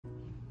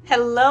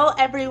Hello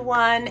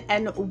everyone,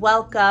 and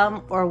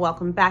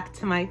welcome back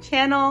to my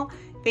channel.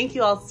 Thank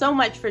you all so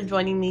much for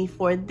joining me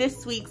for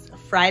this week's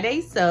Friday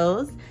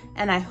Sews,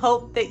 and I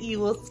hope that you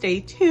will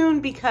stay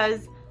tuned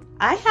because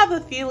I have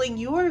a feeling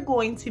you are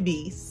going to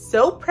be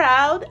so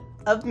proud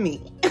of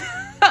me.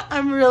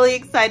 I'm really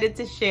excited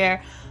to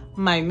share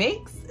my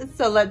makes,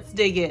 so let's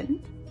dig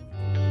in.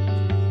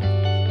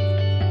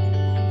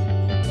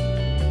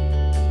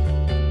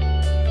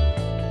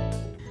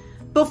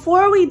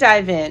 Before we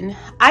dive in,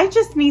 I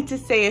just need to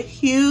say a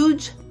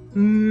huge,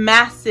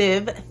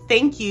 massive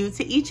thank you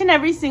to each and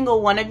every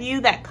single one of you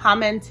that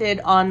commented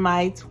on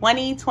my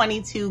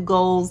 2022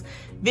 goals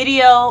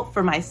video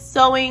for my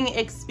sewing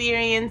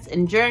experience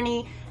and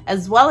journey,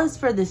 as well as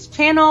for this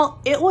channel.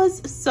 It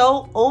was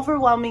so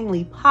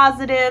overwhelmingly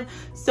positive.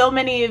 So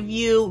many of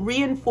you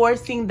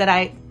reinforcing that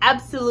I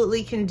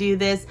absolutely can do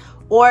this,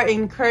 or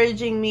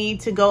encouraging me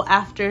to go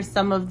after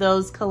some of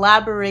those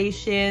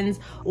collaborations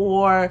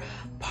or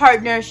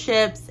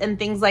partnerships and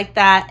things like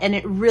that. And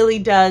it really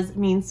does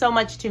mean so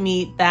much to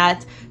me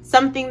that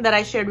something that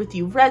I shared with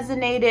you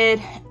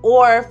resonated,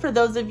 or for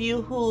those of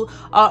you who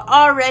are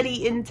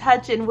already in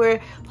touch and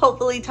we're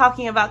hopefully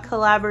talking about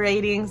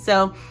collaborating.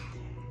 So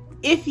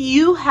if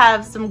you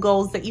have some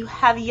goals that you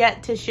have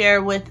yet to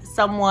share with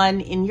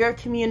someone in your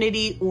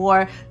community,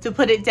 or to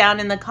put it down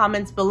in the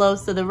comments below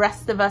so the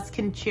rest of us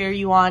can cheer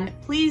you on,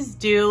 please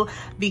do,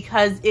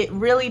 because it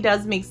really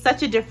does make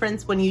such a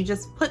difference when you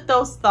just put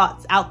those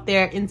thoughts out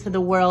there into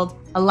the world.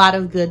 A lot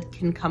of good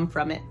can come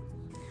from it.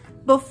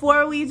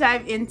 Before we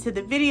dive into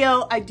the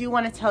video, I do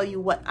want to tell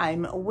you what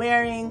I'm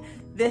wearing.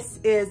 This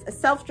is a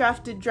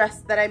self-drafted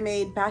dress that I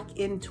made back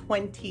in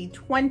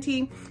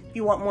 2020. If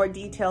you want more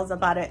details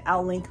about it,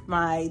 I'll link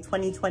my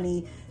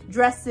 2020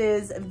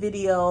 dresses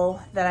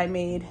video that I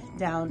made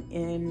down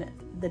in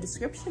the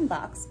description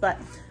box. But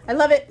I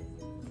love it.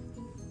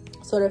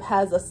 Sort of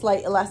has a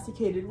slight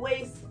elasticated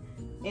waist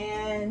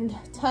and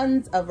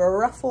tons of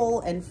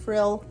ruffle and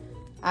frill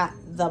at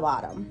the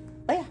bottom.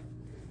 But yeah,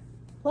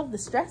 love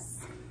this dress.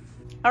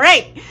 All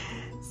right,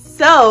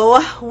 so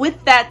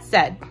with that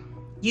said,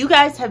 you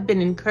guys have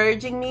been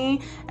encouraging me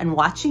and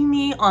watching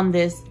me on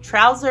this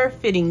trouser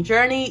fitting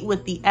journey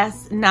with the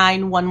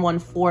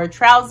S9114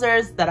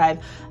 trousers that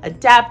I've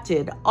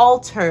adapted,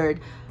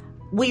 altered.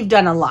 We've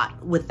done a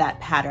lot with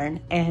that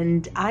pattern,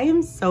 and I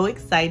am so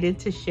excited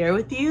to share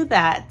with you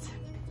that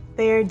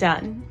they're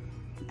done.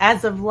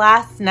 As of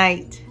last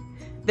night,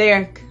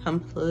 they're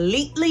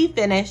completely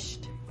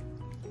finished.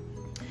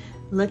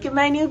 Look at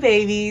my new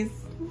babies.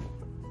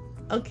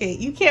 Okay,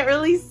 you can't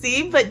really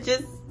see, but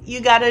just you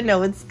gotta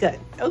know it's good,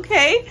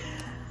 okay?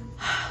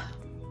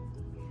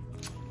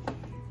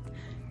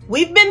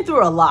 We've been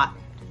through a lot,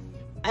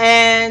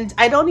 and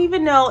I don't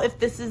even know if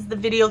this is the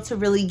video to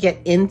really get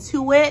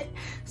into it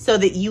so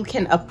that you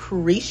can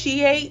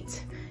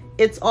appreciate.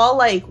 It's all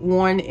like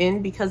worn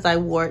in because I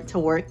wore it to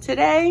work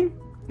today.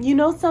 You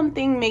know,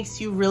 something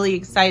makes you really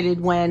excited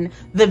when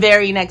the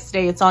very next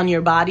day it's on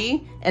your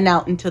body and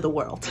out into the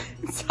world.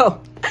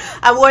 So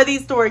I wore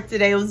these to work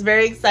today. I was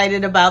very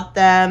excited about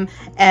them.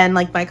 And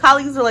like my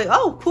colleagues were like,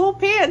 oh, cool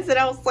pants. And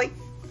I was like,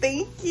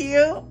 thank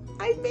you.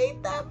 I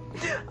made them.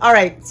 All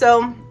right.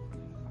 So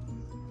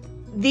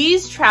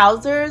these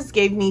trousers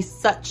gave me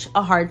such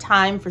a hard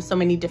time for so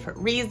many different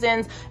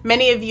reasons.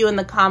 Many of you in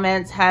the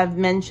comments have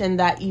mentioned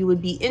that you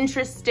would be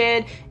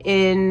interested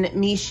in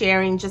me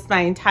sharing just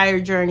my entire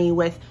journey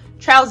with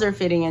trouser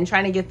fitting and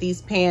trying to get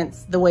these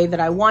pants the way that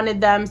I wanted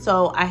them.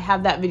 So I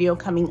have that video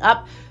coming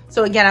up.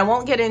 So again, I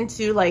won't get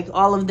into like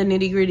all of the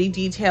nitty-gritty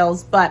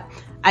details, but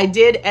I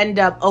did end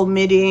up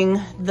omitting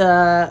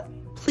the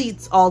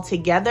pleats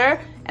altogether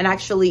and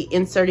actually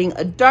inserting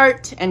a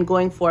dart and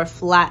going for a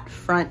flat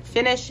front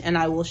finish. And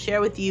I will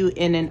share with you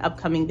in an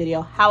upcoming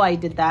video how I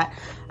did that.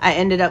 I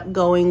ended up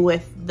going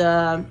with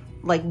the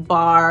like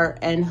bar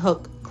and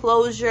hook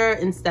closure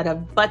instead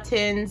of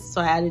buttons. So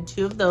I added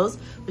 2 of those,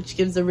 which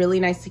gives a really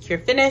nice secure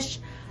finish.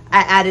 I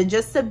added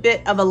just a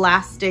bit of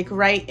elastic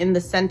right in the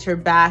center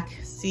back.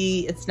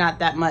 See, it's not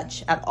that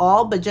much at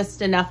all, but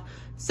just enough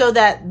so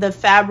that the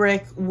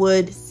fabric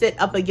would sit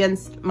up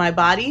against my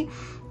body,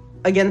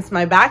 against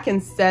my back,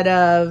 instead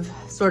of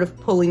sort of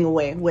pulling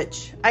away,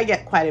 which I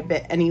get quite a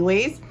bit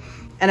anyways.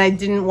 And I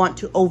didn't want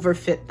to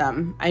overfit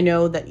them. I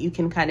know that you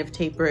can kind of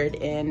taper it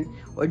in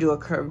or do a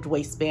curved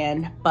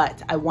waistband,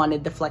 but I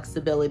wanted the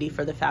flexibility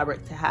for the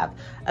fabric to have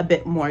a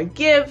bit more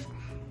give.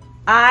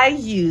 I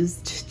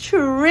used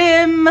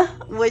trim,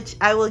 which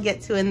I will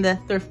get to in the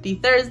Thrifty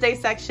Thursday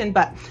section,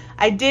 but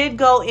I did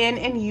go in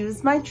and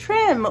use my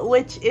trim,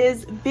 which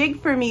is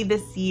big for me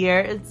this year.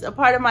 It's a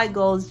part of my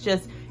goals,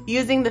 just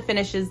using the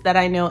finishes that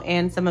I know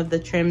and some of the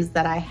trims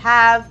that I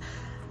have.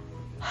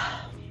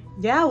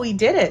 Yeah, we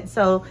did it.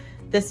 So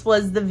this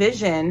was the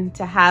vision,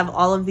 to have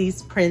all of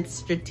these prints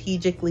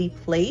strategically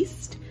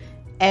placed.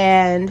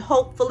 And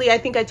hopefully, I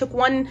think I took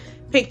one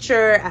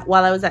picture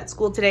while I was at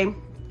school today.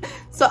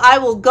 So I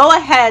will go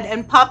ahead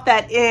and pop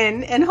that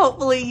in, and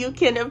hopefully you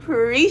can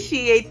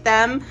appreciate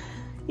them.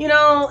 You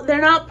know,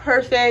 they're not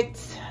perfect.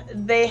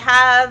 They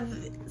have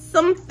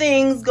some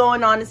things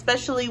going on,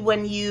 especially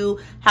when you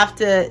have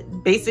to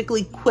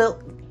basically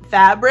quilt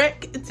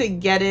fabric to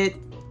get it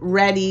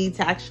ready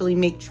to actually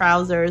make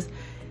trousers.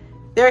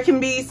 There can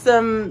be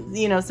some,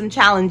 you know, some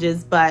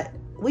challenges, but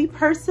we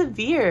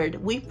persevered,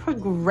 we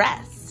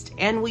progressed,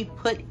 and we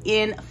put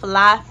in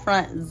fly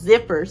front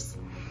zippers.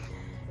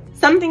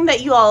 Something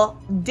that you all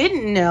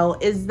didn't know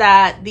is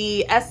that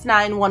the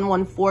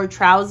S9114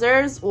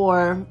 trousers,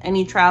 or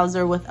any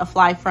trouser with a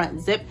fly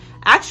front zip,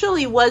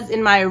 actually was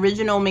in my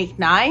original Make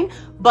 9,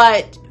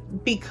 but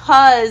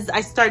because I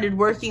started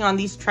working on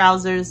these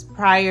trousers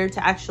prior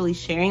to actually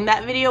sharing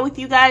that video with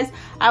you guys,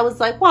 I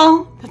was like,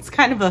 well, that's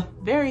kind of a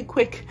very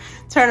quick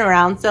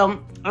turnaround.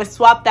 So I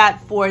swapped that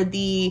for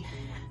the,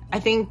 I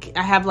think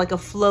I have like a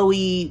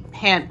flowy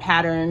pant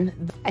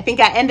pattern. I think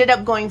I ended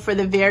up going for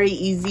the very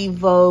easy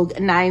Vogue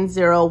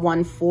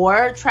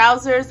 9014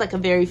 trousers, like a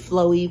very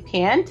flowy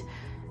pant,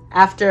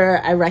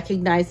 after I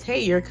recognized, hey,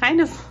 you're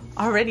kind of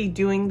already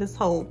doing this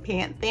whole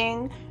pant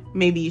thing.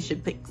 Maybe you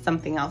should pick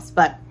something else.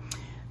 But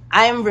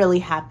I am really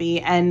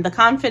happy, and the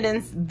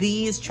confidence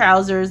these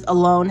trousers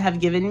alone have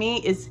given me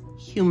is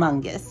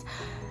humongous.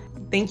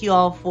 Thank you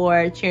all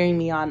for cheering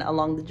me on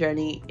along the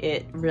journey.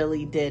 It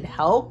really did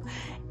help.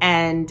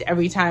 And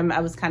every time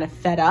I was kind of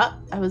fed up,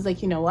 I was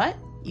like, you know what?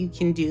 You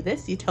can do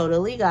this. You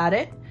totally got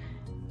it.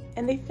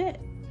 And they fit.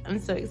 I'm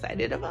so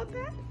excited about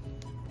that.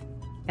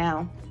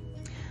 Now,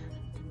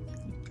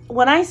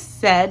 when I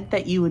said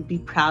that you would be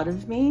proud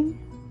of me,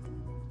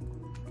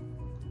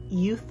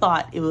 you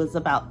thought it was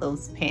about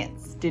those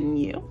pants, didn't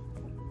you?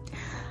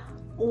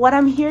 What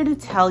I'm here to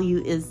tell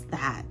you is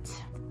that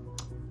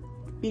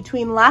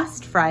between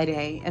last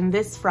Friday and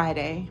this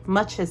Friday,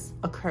 much has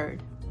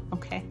occurred,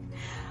 okay?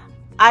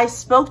 I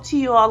spoke to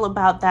you all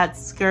about that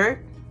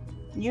skirt.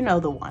 You know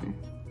the one.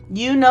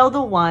 You know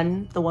the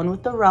one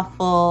with the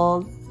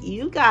ruffles.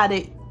 You got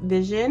it,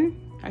 Vision.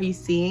 Are you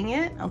seeing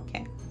it?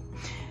 Okay.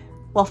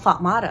 Well,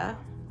 Fatmata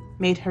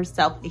made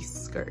herself a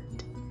skirt.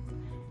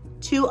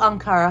 2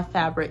 Ankara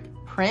fabric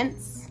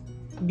prints,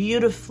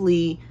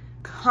 beautifully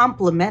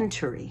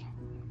complementary.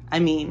 I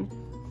mean,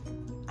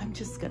 I'm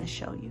just gonna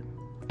show you.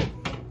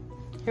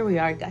 Here we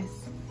are, guys.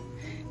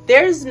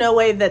 There's no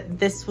way that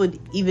this would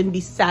even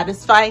be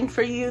satisfying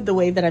for you the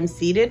way that I'm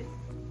seated.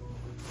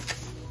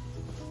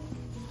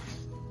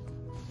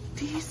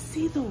 Do you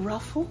see the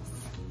ruffles?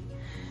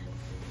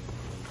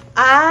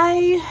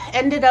 I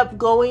ended up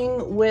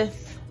going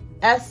with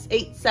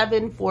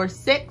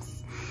S8746.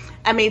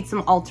 I made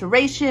some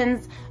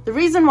alterations. The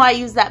reason why I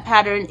use that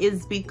pattern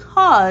is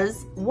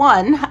because,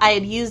 one, I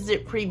had used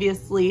it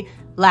previously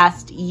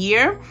last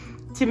year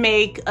to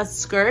make a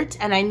skirt,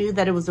 and I knew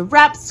that it was a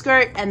wrap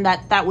skirt and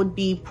that that would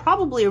be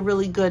probably a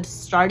really good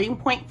starting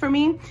point for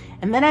me.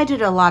 And then I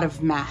did a lot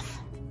of math,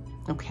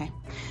 okay?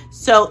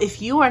 So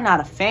if you are not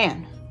a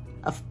fan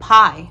of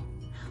pi,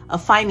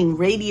 of finding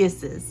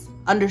radiuses,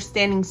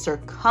 understanding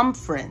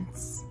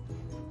circumference,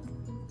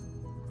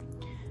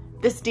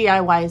 this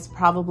DIY is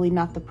probably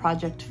not the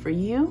project for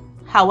you.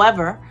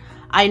 However,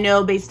 I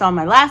know based on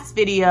my last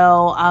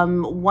video,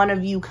 one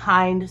of you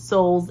kind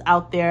souls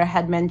out there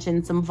had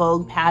mentioned some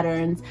Vogue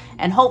patterns,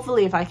 and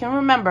hopefully, if I can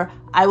remember,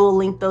 I will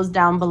link those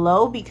down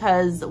below,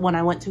 because when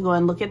I went to go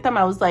and look at them,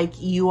 I was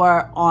like, you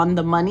are on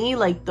the money.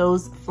 Like,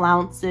 those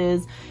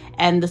flounces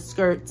and the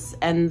skirts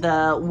and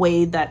the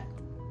way that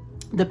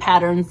the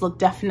patterns look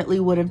definitely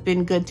would have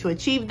been good to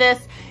achieve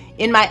this.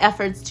 In my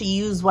efforts to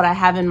use what I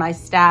have in my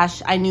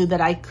stash, I knew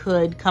that I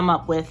could come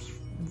up with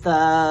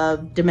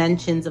the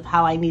dimensions of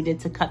how I needed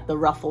to cut the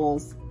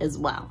ruffles as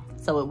well.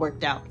 So it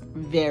worked out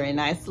very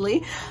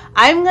nicely.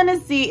 I'm gonna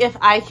see if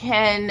I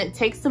can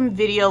take some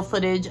video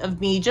footage of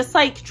me just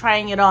like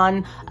trying it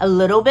on a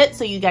little bit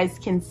so you guys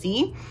can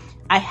see.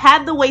 I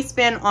had the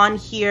waistband on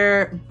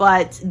here,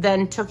 but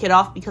then took it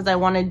off because I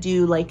want to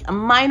do like a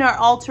minor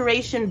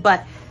alteration,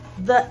 but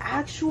the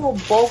actual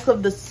bulk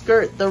of the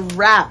skirt, the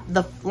wrap,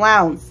 the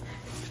flounce,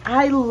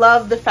 I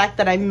love the fact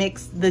that I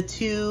mixed the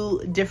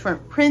 2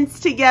 different prints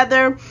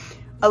together.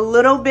 A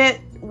little bit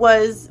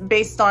was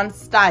based on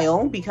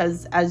style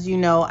because, as you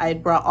know, I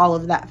brought all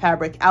of that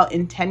fabric out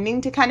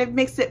intending to kind of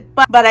mix it,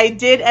 but I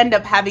did end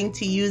up having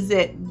to use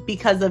it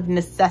because of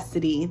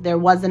necessity. There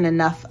wasn't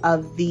enough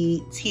of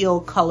the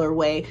teal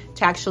colorway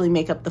to actually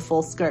make up the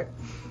full skirt.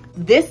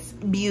 This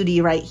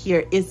beauty right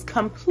here is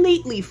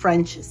completely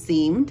French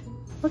seamed.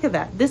 Look at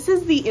that. This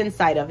is the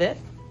inside of it.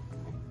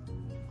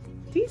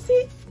 Do you see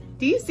it?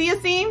 Do you see a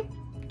seam?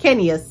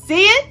 Can you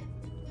see it?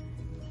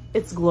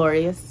 It's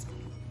glorious.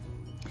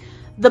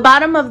 The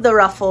bottom of the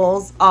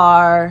ruffles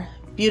are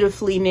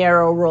beautifully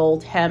narrow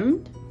rolled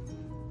hemmed.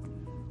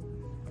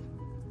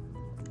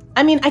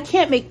 I mean, I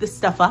can't make this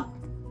stuff up.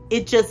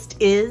 It just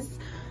is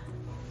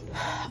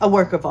a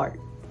work of art.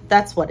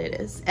 That's what it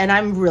is. And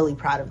I'm really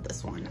proud of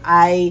this one.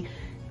 I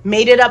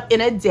made it up in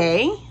a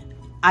day.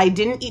 I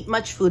didn't eat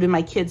much food and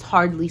my kids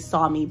hardly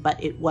saw me,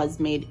 but it was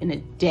made in a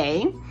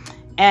day.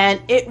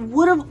 And it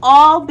would have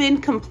all been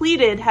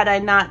completed had I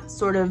not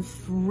sort of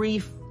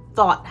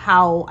thought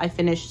how I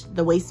finished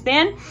the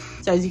waistband.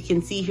 So as you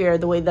can see here,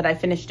 the way that I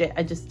finished it,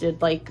 I just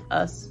did like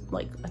a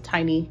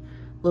tiny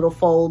little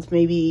fold,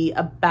 maybe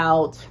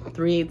about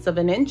 3/8 of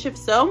an inch if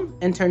so,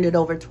 and turned it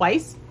over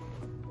twice.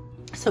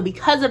 So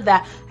because of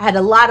that, I had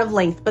a lot of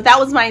length, but that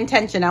was my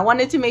intention. I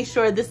wanted to make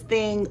sure this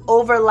thing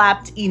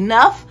overlapped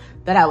enough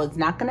that I was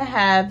not gonna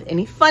have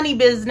any funny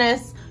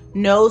business,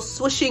 no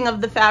swooshing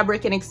of the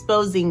fabric and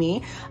exposing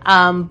me.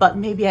 But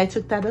maybe I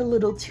took that a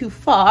little too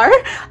far,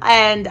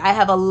 and I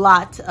have a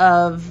lot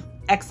of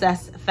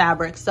excess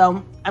fabric.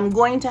 So I'm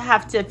going to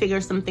have to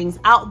figure some things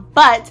out,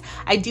 but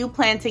I do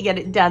plan to get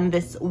it done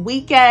this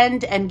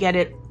weekend and get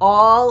it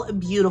all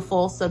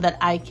beautiful so that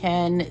I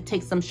can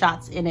take some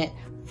shots in it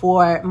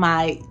for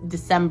my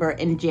December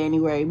and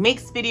January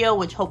makes video,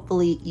 which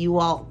hopefully you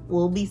all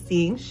will be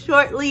seeing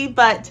shortly.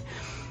 But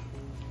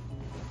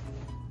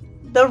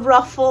the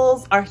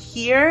ruffles are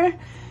here,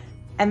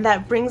 and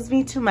that brings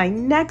me to my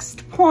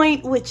next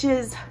point, which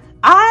is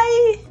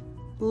I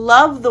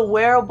love the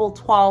wearable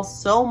toile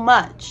so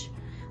much.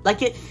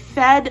 Like, it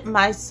fed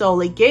my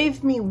soul. It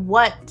gave me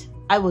what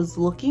I was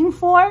looking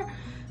for.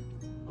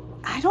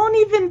 I don't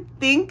even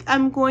think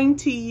I'm going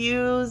to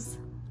use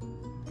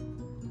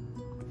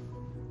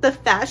the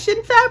fashion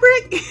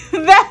fabric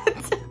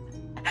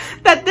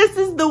that this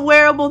is the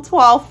wearable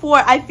toile for.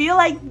 I feel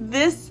like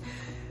this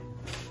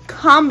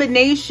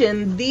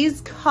combination,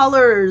 these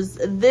colors,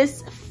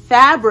 this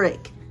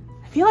fabric,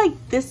 I feel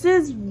like this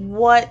is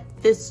what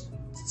this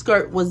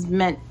skirt was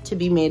meant to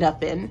be made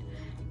up in.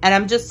 And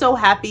I'm just so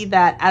happy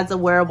that as a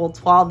wearable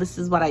toile, this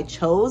is what I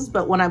chose.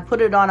 But when I put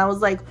it on, I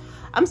was like,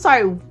 I'm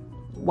sorry,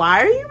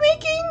 why are you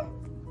making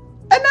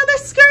another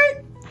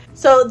skirt?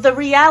 So the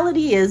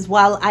reality is,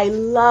 while I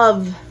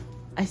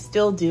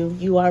still do,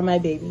 you are my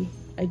baby,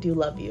 I do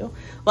love you.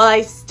 While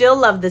I still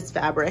love this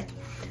fabric,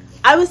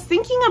 I was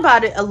thinking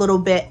about it a little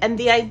bit, and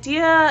the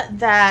idea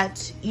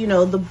that, you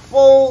know, the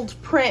bold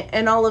print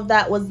and all of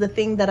that was the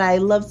thing that I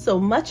loved so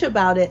much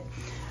about it.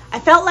 I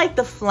felt like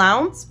the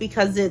flounce,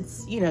 because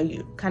it's, you know,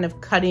 you kind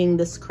of cutting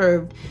this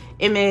curved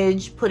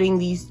image, putting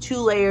these 2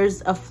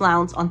 layers of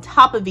flounce on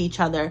top of each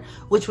other,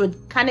 which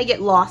would kind of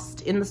get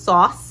lost in the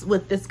sauce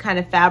with this kind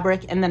of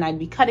fabric, and then I'd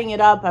be cutting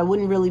it up. I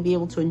wouldn't really be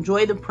able to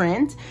enjoy the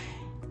print.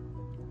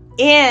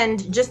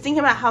 And just thinking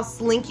about how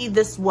slinky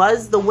this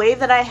was, the way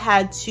that I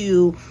had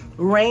to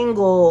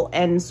wrangle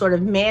and sort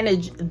of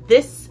manage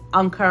this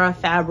Ankara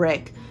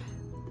fabric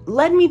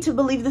led me to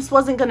believe this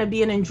wasn't going to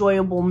be an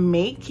enjoyable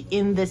make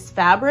in this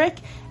fabric.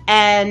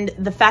 And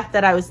the fact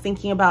that I was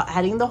thinking about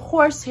adding the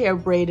horsehair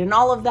braid and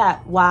all of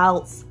that,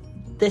 whilst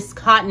this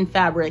cotton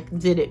fabric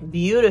did it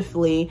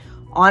beautifully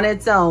on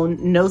its own,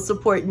 no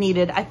support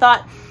needed, I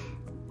thought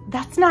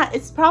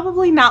it's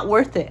probably not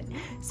worth it.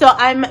 So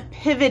I'm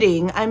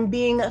pivoting, I'm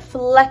being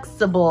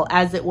flexible,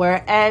 as it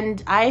were,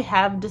 and I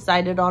have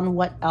decided on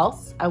what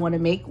else I want to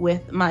make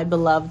with my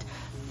beloved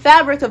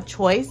fabric of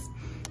choice.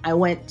 I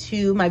went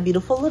to my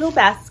beautiful little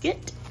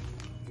basket,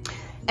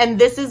 and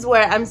this is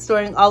where I'm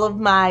storing all of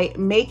my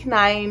Make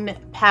 9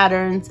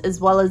 patterns, as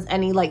well as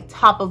any like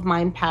top of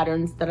mind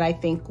patterns that I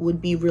think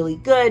would be really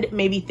good.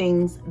 Maybe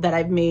things that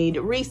I've made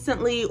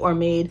recently or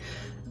made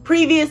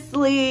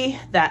previously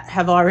that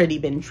have already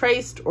been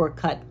traced or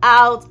cut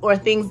out, or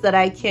things that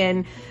I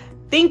can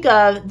think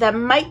of that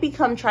might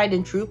become tried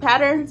and true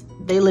patterns.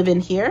 They live in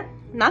here,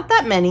 not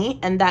that many,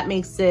 and that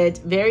makes it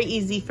very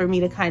easy for me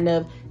to kind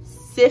of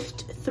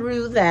sift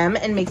through them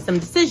and make some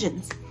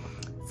decisions.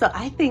 So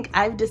I think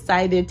I've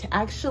decided to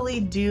actually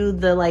do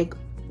the like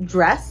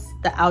dress,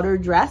 the outer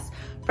dress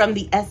from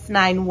the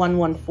S9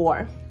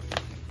 114.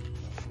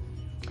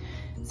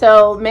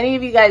 So many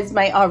of you guys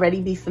might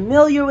already be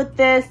familiar with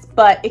this,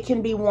 but it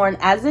can be worn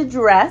as a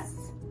dress.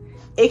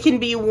 It can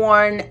be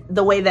worn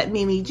the way that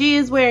Mimi G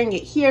is wearing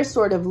it here,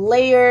 sort of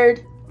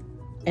layered.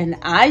 And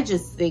I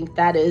just think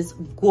that is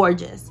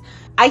gorgeous.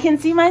 I can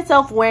see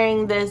myself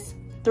wearing this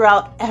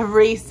throughout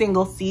every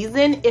single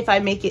season if I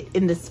make it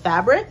in this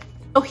fabric.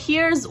 Oh,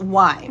 here's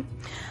why.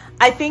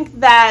 I think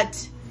that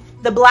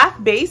the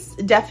black base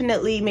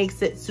definitely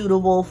makes it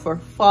suitable for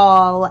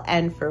fall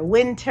and for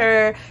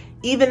winter,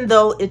 even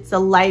though it's a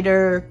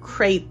lighter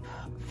crepe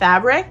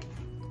fabric.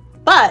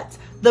 But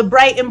the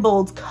bright and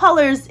bold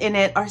colors in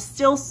it are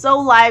still so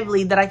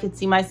lively that I could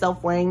see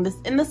myself wearing this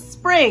in the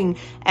spring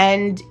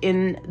and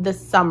in the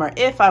summer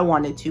if I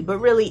wanted to, but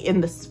really in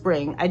the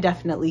spring, I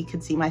definitely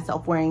could see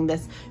myself wearing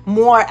this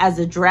more as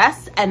a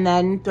dress, and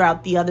then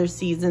throughout the other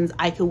seasons,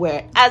 I could wear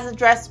it as a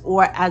dress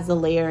or as a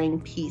layering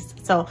piece.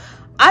 So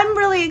I'm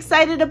really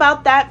excited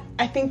about that.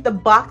 I think the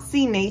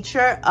boxy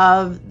nature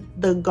of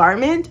the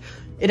garment,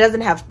 it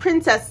doesn't have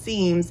princess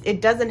seams,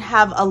 it doesn't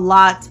have a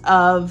lot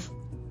of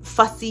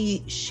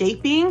fussy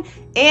shaping,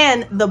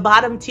 and the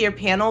bottom tier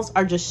panels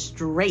are just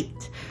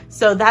straight.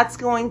 So that's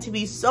going to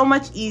be so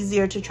much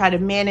easier to try to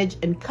manage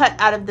and cut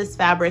out of this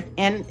fabric,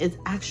 and is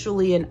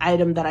actually an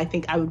item that I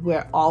think I would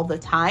wear all the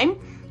time,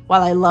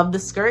 while I love the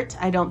skirt,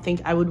 I don't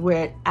think I would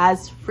wear it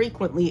as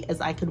frequently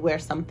as I could wear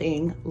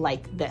something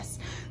like this.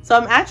 So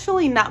I'm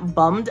actually not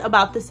bummed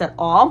about this at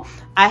all.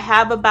 I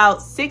have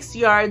about 6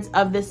 yards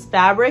of this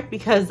fabric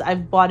because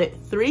I've bought it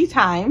 3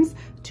 times,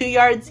 2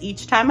 yards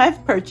each time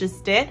I've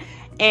purchased it.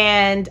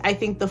 And I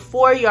think the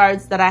 4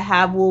 yards that I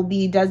have will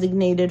be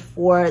designated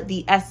for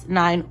the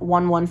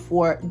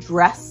S9114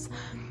 dress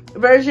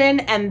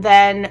version, and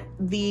then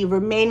the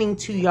remaining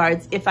 2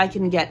 yards, if I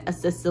can get a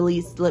Sicily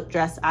slip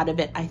dress out of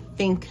it, I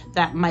think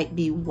that might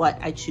be what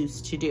I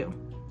choose to do.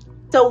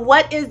 So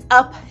what is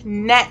up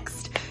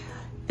next?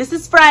 This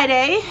is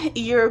Friday.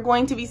 You're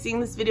going to be seeing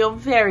this video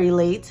very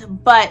late,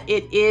 but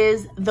it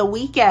is the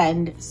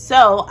weekend.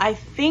 So I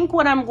think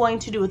what I'm going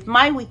to do with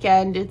my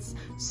weekend, it's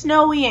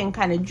snowy and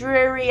kind of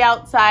dreary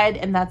outside,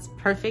 and that's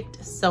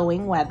perfect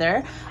sewing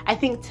weather. I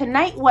think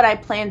tonight what I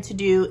plan to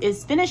do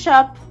is finish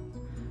up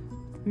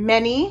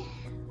many,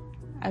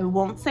 I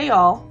won't say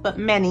all, but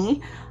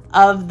many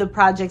of the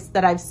projects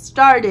that I've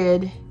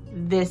started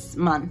this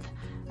month.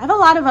 I have a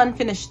lot of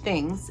unfinished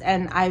things,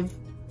 and I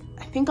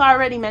think I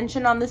already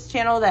mentioned on this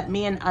channel that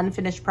me and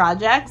unfinished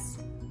projects,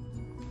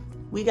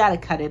 we gotta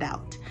cut it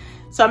out.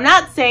 So I'm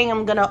not saying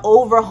I'm gonna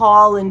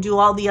overhaul and do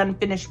all the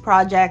unfinished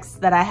projects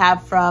that I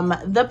have from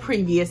the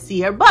previous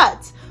year,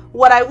 but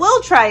what I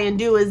will try and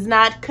do is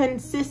not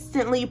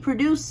consistently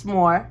produce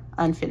more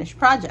unfinished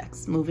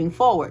projects moving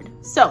forward.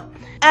 So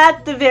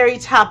at the very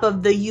top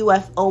of the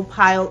UFO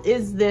pile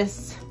is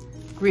this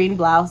green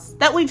blouse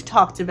that we've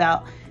talked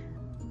about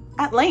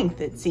at length,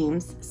 it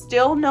seems.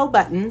 Still no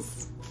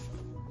buttons.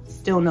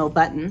 Still no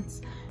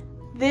buttons.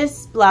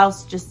 This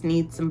blouse just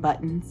needs some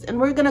buttons, and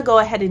we're gonna go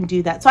ahead and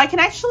do that so I can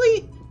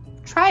actually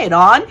try it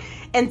on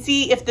and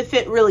see if the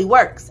fit really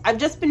works. I've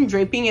just been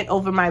draping it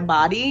over my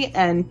body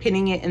and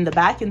pinning it in the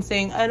back and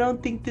saying, I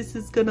don't think this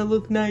is gonna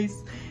look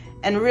nice.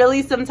 And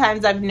really,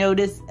 sometimes I've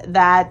noticed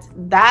that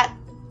that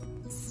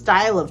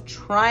style of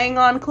trying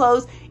on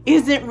clothes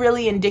isn't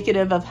really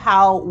indicative of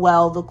how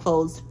well the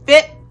clothes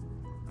fit.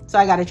 So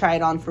I gotta try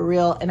it on for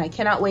real, and I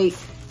cannot wait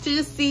to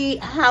just see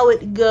how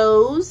it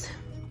goes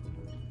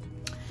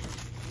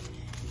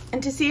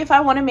and to see if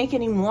I want to make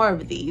any more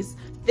of these.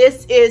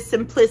 This is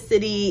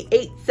Simplicity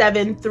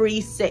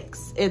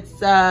 8736. It's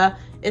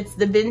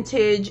the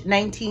vintage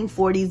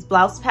 1940s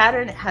blouse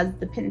pattern. It has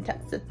the pin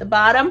tucks at the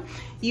bottom.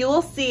 You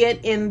will see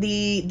it in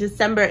the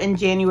December and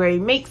January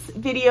makes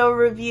video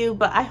review,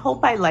 but I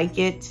hope I like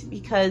it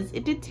because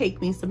it did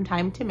take me some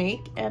time to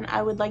make, and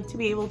I would like to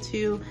be able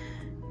to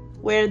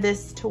wear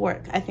this to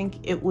work. I think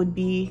it would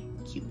be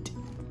cute.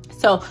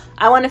 So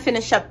I want to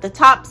finish up the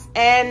tops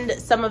and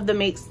some of the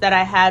makes that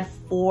I had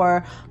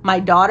for my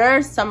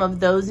daughter. Some of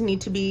those need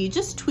to be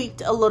just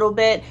tweaked a little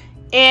bit,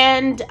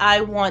 and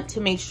I want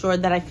to make sure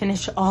that I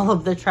finish all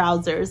of the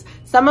trousers.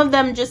 Some of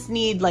them just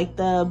need, like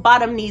the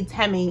bottom needs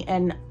hemming,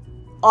 and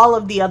all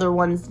of the other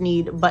ones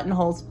need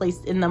buttonholes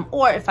placed in them.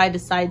 Or if I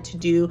decide to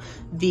do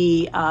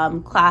the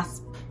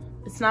clasp,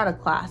 it's not a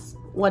clasp,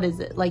 what is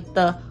it? Like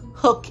the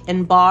hook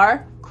and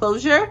bar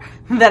closure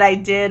that I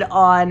did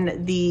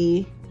on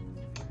the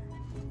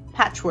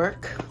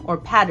patchwork or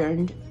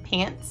patterned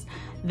pants,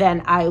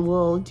 then I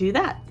will do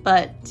that.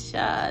 But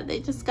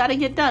they just gotta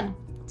get done.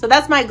 So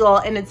that's my goal,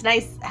 and it's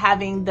nice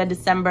having the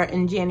December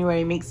and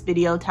January makes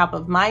video top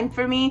of mind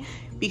for me,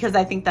 because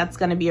I think that's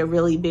gonna be a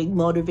really big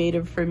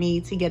motivator for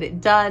me to get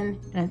it done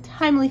in a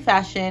timely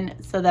fashion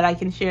so that I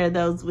can share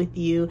those with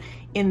you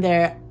in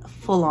their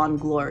full-on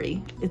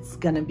glory. It's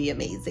gonna be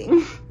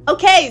amazing.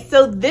 Okay,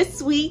 so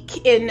this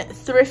week in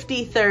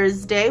Thrifty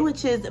Thursday,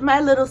 which is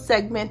my little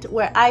segment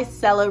where I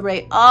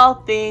celebrate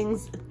all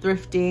things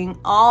thrifting,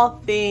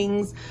 all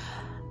things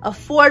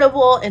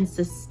affordable and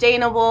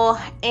sustainable,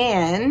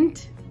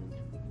 and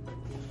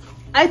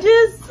I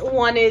just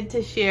wanted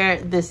to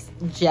share this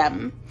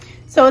gem.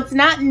 So it's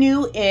not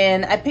new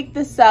in, I picked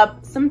this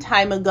up some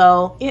time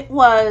ago. It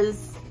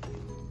was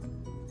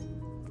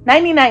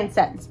 99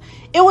 cents.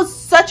 It was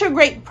such a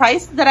great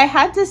price that I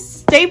had to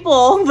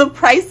staple the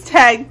price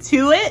tag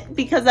to it,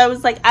 because I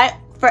was like, I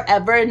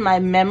forever in my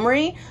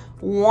memory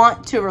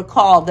want to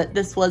recall that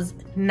this was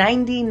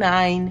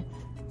 99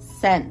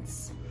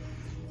 cents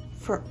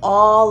for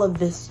all of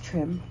this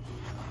trim.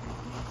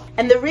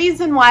 And the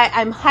reason why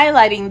I'm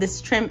highlighting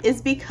this trim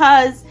is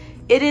because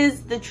it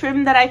is the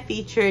trim that I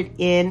featured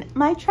in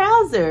my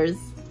trousers.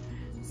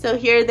 So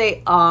here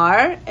they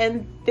are,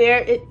 and there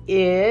it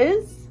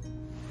is.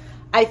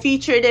 I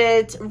featured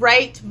it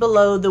right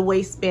below the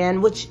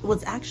waistband, which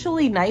was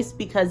actually nice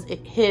because it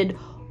hid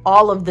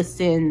all of the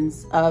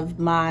sins of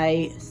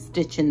my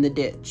stitch in the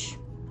ditch.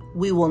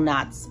 We will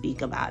not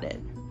speak about it,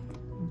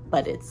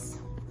 but it's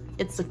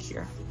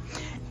secure.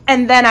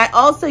 And then I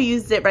also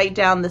used it right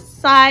down the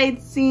side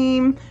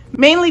seam,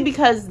 mainly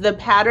because the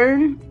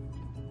pattern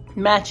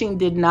matching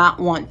did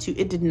not want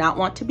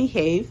to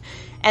behave.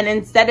 And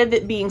instead of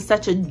it being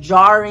such a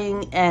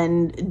jarring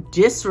and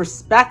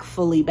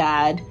disrespectfully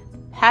bad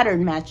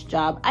pattern match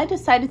job, I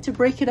decided to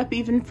break it up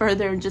even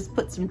further and just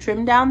put some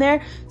trim down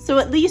there, so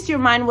at least your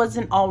mind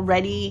wasn't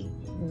already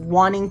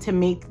wanting to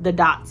make the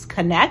dots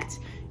connect.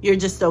 you're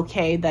just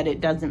okay that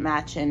it doesn't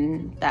match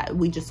and that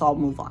we just all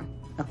move on.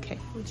 Okay,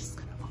 we're just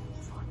gonna all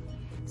move on.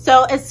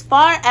 So as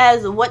far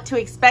as what to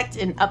expect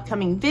in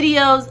upcoming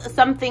videos,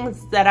 some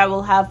things that I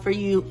will have for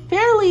you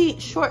fairly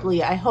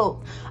shortly, I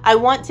hope. I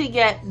want to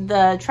get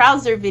the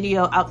trouser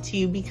video out to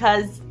you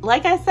because,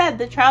 like I said,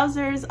 the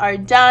trousers are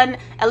done,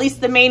 at least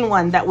the main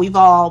one that we've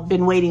all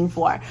been waiting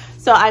for.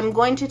 So I'm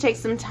going to take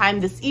some time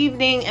this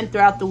evening and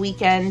throughout the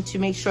weekend to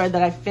make sure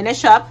that I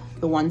finish up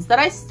the ones that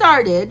I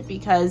started,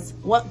 because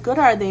what good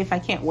are they if I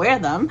can't wear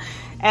them?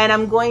 And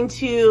I'm going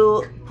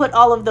to put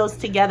all of those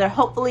together,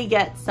 hopefully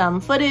get some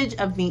footage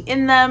of me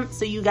in them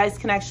so you guys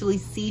can actually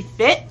see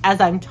fit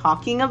as I'm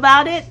talking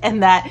about it,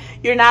 and that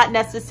you're not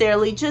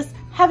necessarily just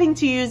having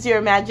to use your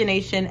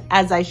imagination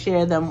as I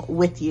share them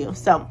with you.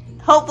 So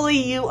hopefully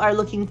you are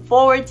looking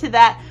forward to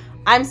that.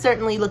 I'm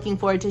certainly looking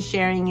forward to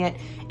sharing it.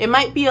 It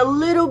might be a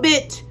little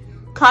bit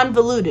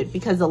convoluted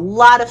because a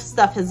lot of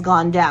stuff has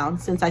gone down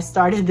since I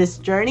started this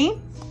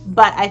journey,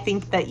 but I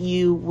think that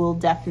you will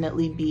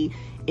definitely be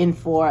in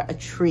for a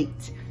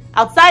treat.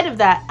 Outside of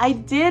that, I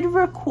did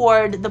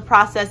record the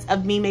process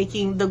of me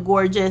making the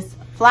gorgeous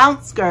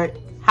flounce skirt.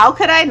 How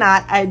could I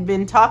not? I'd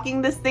been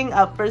talking this thing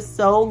up for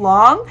so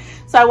long,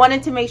 so I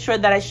wanted to make sure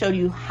that I showed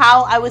you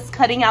how I was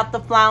cutting out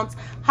the flounce,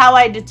 how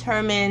I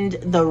determined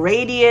the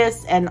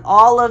radius and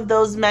all of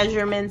those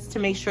measurements to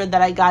make sure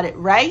that I got it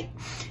right,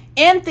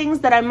 and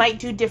things that I might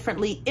do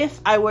differently if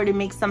I were to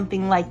make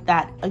something like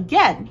that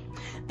again.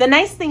 The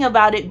nice thing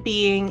about it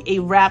being a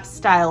wrap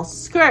style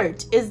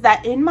skirt is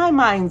that in my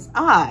mind's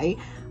eye,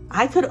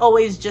 I could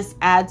always just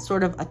add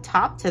sort of a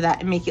top to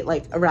that and make it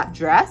like a wrap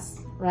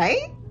dress,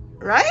 right?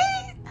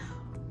 Right?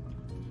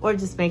 Or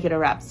just make it a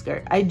wrap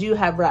skirt. I do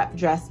have wrap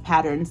dress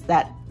patterns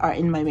that are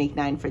in my Make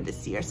 9 for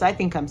this year, so I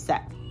think I'm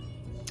set.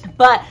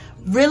 But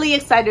really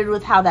excited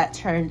with how that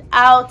turned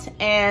out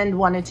and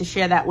wanted to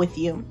share that with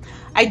you.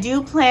 I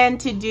do plan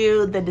to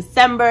do the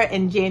December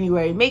and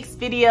January makes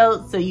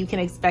video, so you can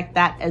expect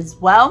that as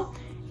well.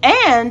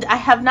 And I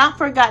have not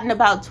forgotten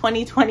about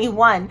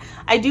 2021.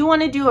 I do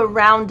want to do a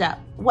roundup.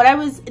 What I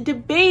was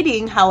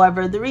debating,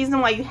 however, the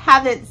reason why you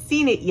haven't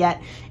seen it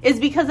yet is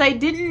because I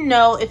didn't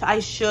know if I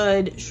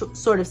should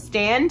sort of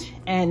stand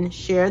and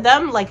share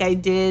them like I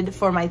did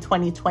for my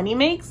 2020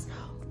 makes,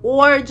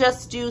 or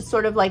just do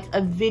sort of like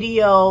a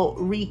video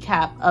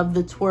recap of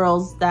the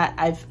twirls that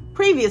I've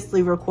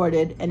previously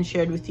recorded and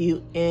shared with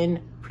you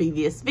in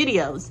previous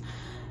videos.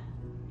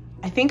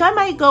 I think I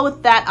might go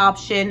with that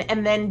option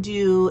and then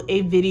do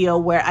a video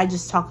where I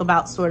just talk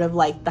about sort of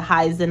like the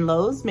highs and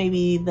lows,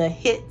 maybe the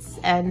hits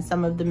and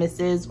some of the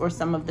misses or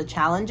some of the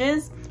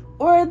challenges,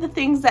 or the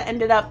things that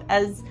ended up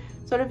as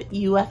sort of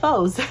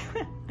UFOs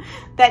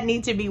that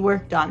need to be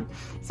worked on.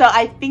 So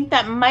I think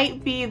that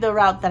might be the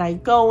route that I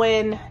go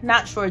in.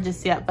 Not sure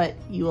just yet, but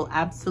you will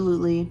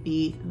absolutely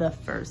be the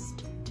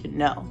first to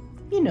know.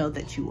 You know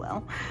that you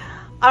will.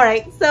 All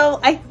right, so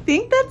I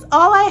think that's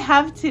all I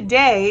have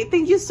today.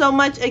 Thank you so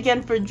much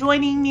again for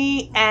joining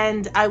me,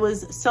 and I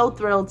was so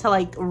thrilled to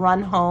like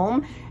run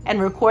home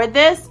and record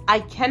this.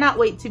 I cannot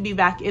wait to be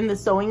back in the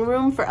sewing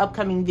room for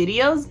upcoming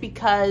videos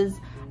because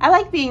I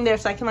like being there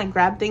so I can like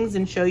grab things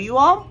and show you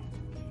all.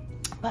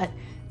 But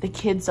the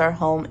kids are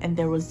home and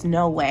there was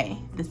no way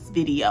this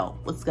video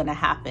was gonna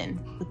happen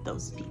with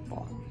those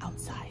people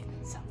outside.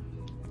 So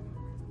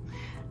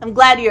I'm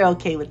glad you're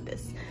okay with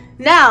this.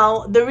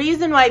 Now, the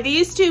reason why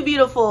these two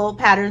beautiful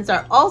patterns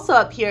are also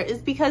up here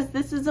is because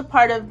this is a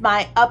part of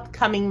my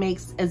upcoming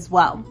makes as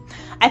well.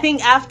 I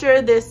think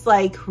after this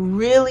like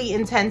really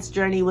intense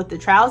journey with the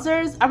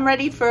trousers, I'm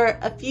ready for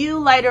a few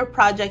lighter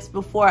projects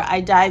before I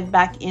dive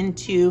back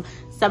into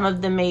some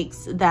of the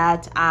makes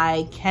that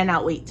I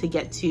cannot wait to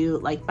get to,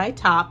 like my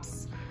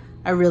tops.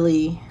 I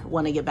really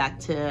want to get back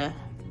to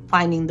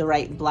finding the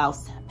right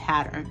blouse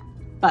pattern.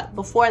 But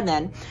before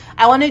then,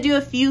 I want to do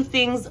a few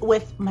things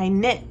with my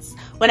knits.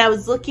 When I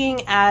was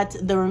looking at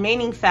the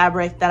remaining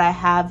fabric that I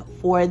have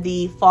for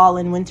the fall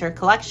and winter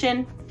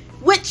collection,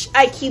 which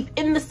I keep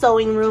in the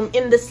sewing room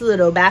in this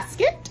little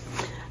basket.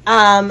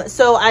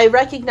 So I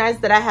recognized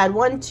that I had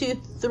 1, 2,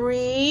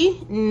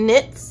 3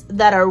 knits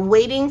that are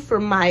waiting for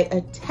my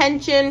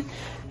attention,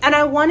 and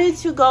I wanted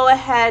to go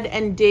ahead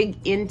and dig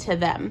into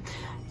them.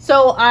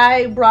 So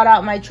I brought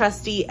out my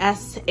trusty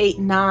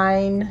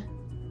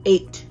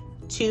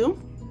S8982.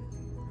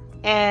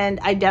 And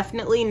I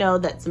definitely know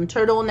that some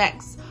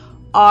turtlenecks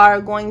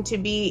are going to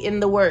be in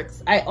the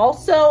works. I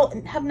also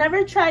have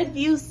never tried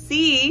View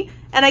C,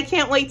 and I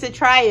can't wait to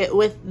try it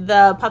with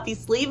the puffy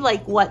sleeve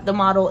like what the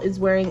model is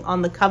wearing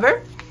on the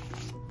cover.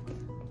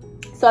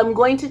 So I'm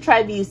going to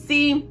try View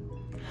C.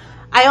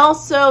 I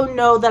also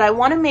know that I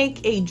want to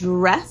make a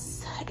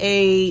dress,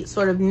 a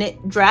sort of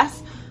knit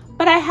dress,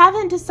 but I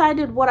haven't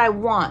decided what I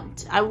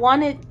want. I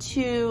want it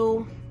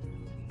to...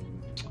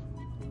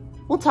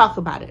 We'll talk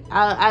about it.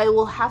 I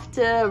will have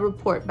to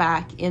report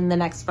back in the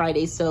next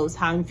Friday sews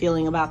how I'm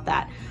feeling about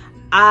that.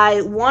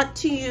 I want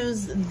to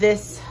use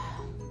this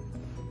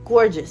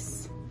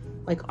gorgeous,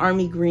 like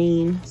army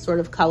green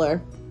sort of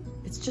color.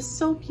 It's just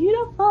so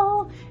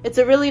beautiful. It's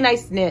a really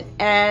nice knit,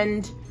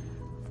 and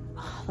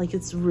Like,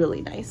 it's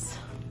really nice.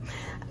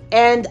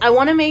 And I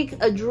want to make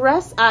a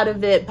dress out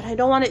of it, but I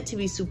don't want it to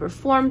be super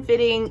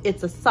form-fitting.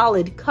 It's a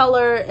solid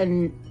color,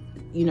 and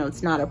you know,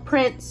 it's not a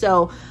print,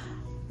 so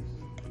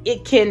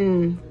it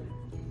can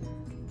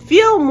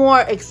feel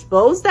more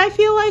exposed, I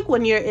feel like,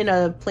 when you're in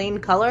a plain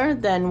color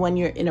than when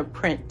you're in a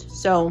print.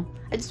 So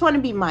I just want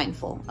to be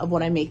mindful of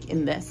what I make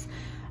in this.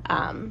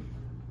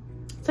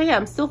 So yeah,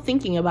 I'm still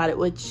thinking about it,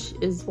 which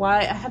is why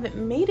I haven't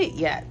made it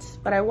yet,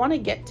 but I want to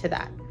get to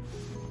that.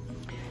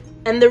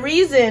 And the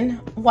reason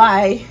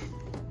why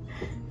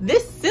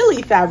this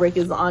silly fabric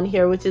is on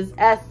here, which is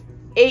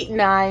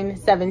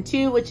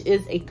S8972, which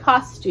is a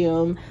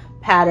costume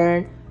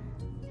pattern.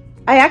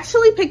 I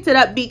actually picked it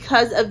up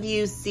because of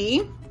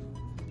UC.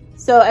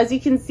 So as you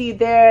can see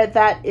there,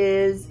 that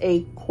is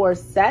a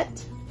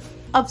corset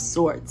of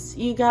sorts.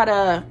 You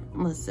gotta,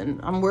 listen,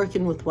 I'm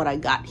working with what I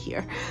got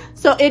here.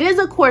 So it is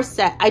a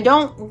corset. I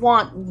don't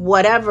want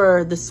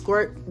whatever the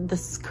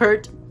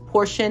skirt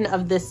portion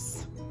of this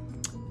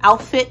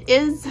outfit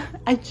is.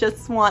 I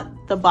just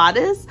want the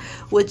bodice,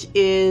 which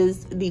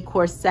is the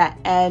corset.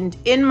 And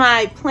in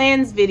my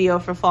plans video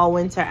for fall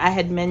winter, I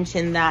had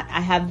mentioned that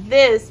I have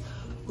this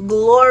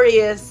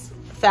glorious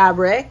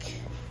fabric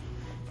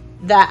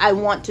that I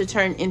want to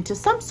turn into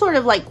some sort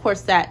of like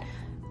corset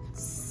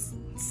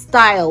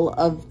style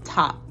of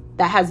top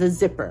that has a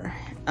zipper.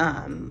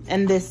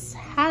 And this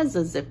has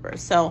a zipper.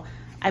 So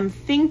I'm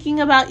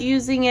thinking about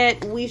using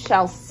it. We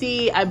shall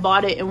see. I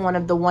bought it in one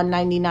of the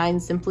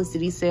 $1.99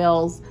 Simplicity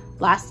sales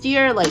last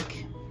year,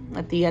 like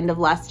at the end of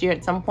last year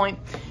at some point.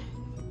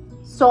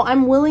 So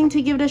I'm willing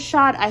to give it a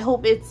shot. I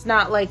hope it's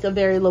not like a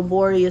very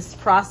laborious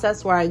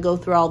process where I go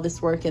through all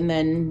this work and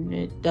then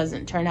it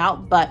doesn't turn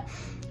out. But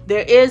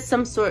there is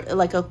some sort of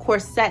like a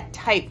corset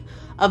type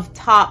of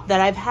top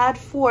that I've had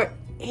for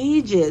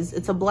ages.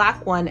 It's a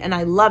black one and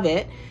I love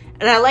it.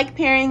 And I like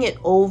pairing it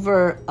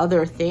over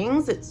other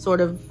things. It sort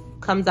of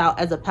comes out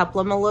as a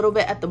peplum a little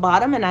bit at the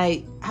bottom, and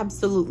I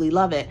absolutely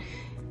love it.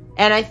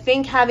 And I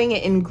think having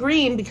it in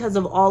green, because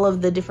of all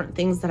of the different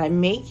things that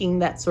I'm making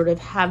that sort of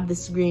have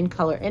this green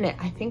color in it,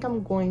 I think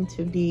I'm going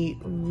to be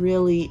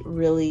really,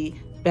 really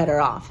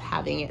better off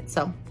having it.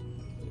 So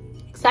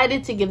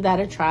excited to give that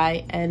a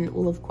try, and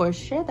will of course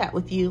share that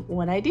with you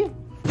when I do.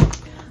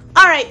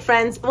 All right,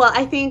 friends. Well,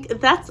 I think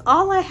that's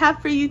all I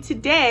have for you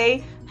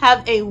today.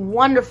 Have a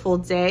wonderful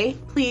day.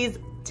 Please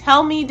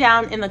tell me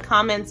down in the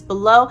comments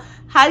below,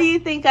 how do you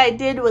think I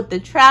did with the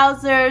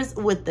trousers,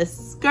 with the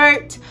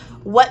skirt?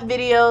 What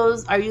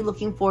videos are you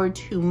looking forward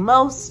to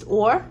most,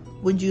 or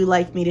would you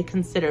like me to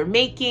consider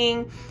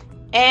making?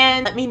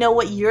 And let me know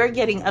what you're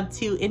getting up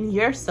to in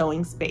your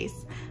sewing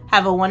space.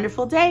 Have a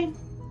wonderful day.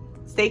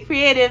 Stay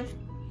creative.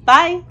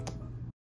 Bye.